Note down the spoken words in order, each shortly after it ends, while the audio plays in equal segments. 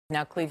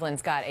Now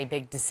Cleveland's got a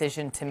big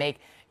decision to make.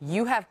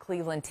 You have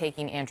Cleveland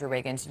taking Andrew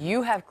Wiggins.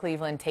 You have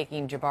Cleveland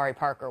taking Jabari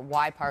Parker.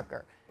 Why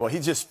Parker? Well, he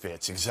just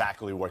fits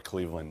exactly what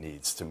Cleveland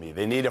needs to me.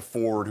 They need a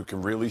forward who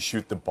can really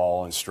shoot the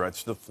ball and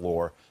stretch the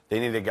floor. They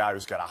need a guy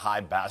who's got a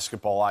high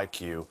basketball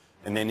IQ,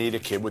 and they need a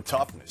kid with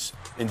toughness.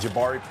 And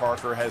Jabari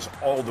Parker has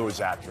all those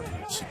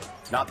attributes.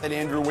 Not that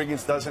Andrew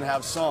Wiggins doesn't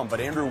have some, but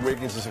Andrew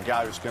Wiggins is a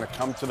guy who's going to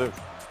come to the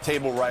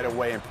table right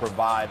away and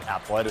provide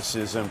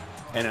athleticism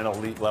and an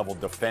elite-level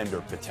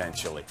defender,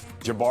 potentially.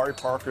 Jabari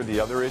Parker, the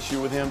other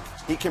issue with him,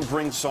 he can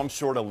bring some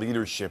sort of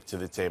leadership to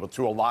the table,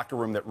 to a locker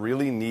room that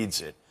really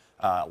needs it,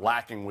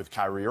 lacking with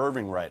Kyrie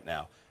Irving right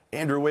now.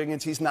 Andrew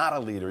Wiggins, he's not a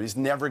leader. He's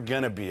never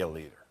going to be a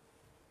leader.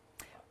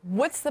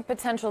 What's the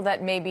potential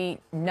that maybe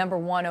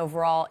 #1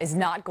 overall is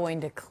not going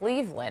to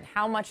Cleveland?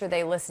 How much are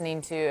they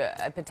listening to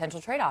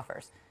potential trade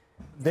offers?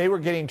 They were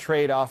getting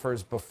trade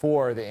offers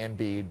before the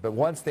Embiid, but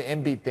once the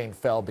Embiid thing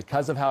fell,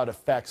 because of how it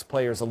affects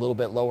players a little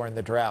bit lower in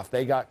the draft,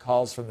 they got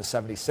calls from the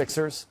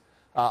 76ers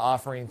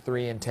offering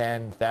 3 and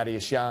 10,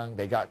 Thaddeus Young.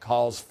 They got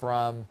calls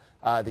from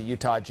the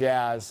Utah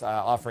Jazz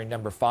offering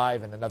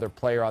 #5 and another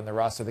player on the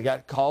roster. They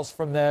got calls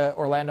from the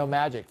Orlando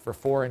Magic for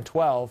 4 and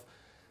 12.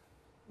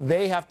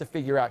 They have to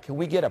figure out, can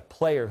we get a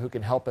player who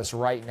can help us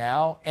right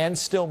now and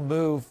still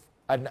move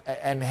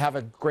and have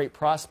a great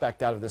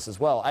prospect out of this as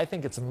well? I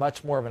think it's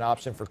much more of an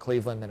option for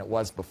Cleveland than it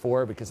was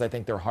before, because I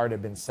think their heart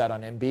had been set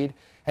on Embiid,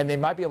 and they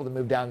might be able to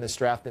move down this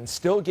draft and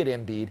still get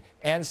Embiid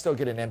and still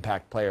get an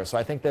impact player. So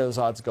I think those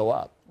odds go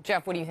up.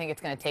 Jeff, what do you think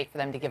it's going to take for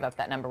them to give up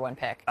that #1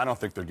 pick? I don't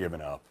think they're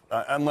giving up.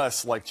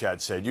 Unless, like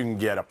Chad said, you can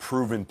get a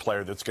proven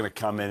player that's going to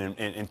come in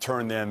and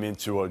turn them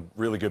into a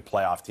really good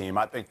playoff team.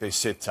 I think they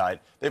sit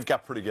tight. They've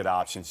got pretty good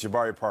options.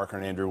 Jabari Parker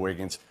and Andrew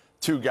Wiggins,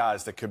 two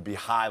guys that could be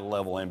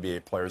high-level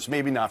NBA players.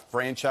 Maybe not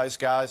franchise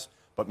guys,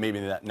 but maybe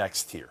that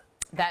next tier.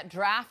 That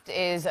draft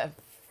is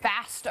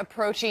fast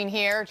approaching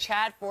here.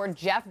 Chad Ford,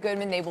 Jeff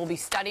Goodman, they will be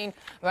studying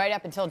right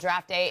up until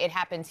draft day. It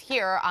happens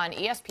here on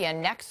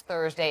ESPN next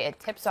Thursday. It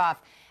tips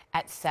off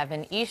at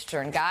 7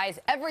 Eastern. Guys,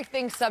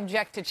 everything's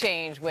subject to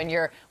change when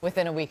you're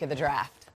within a week of the draft.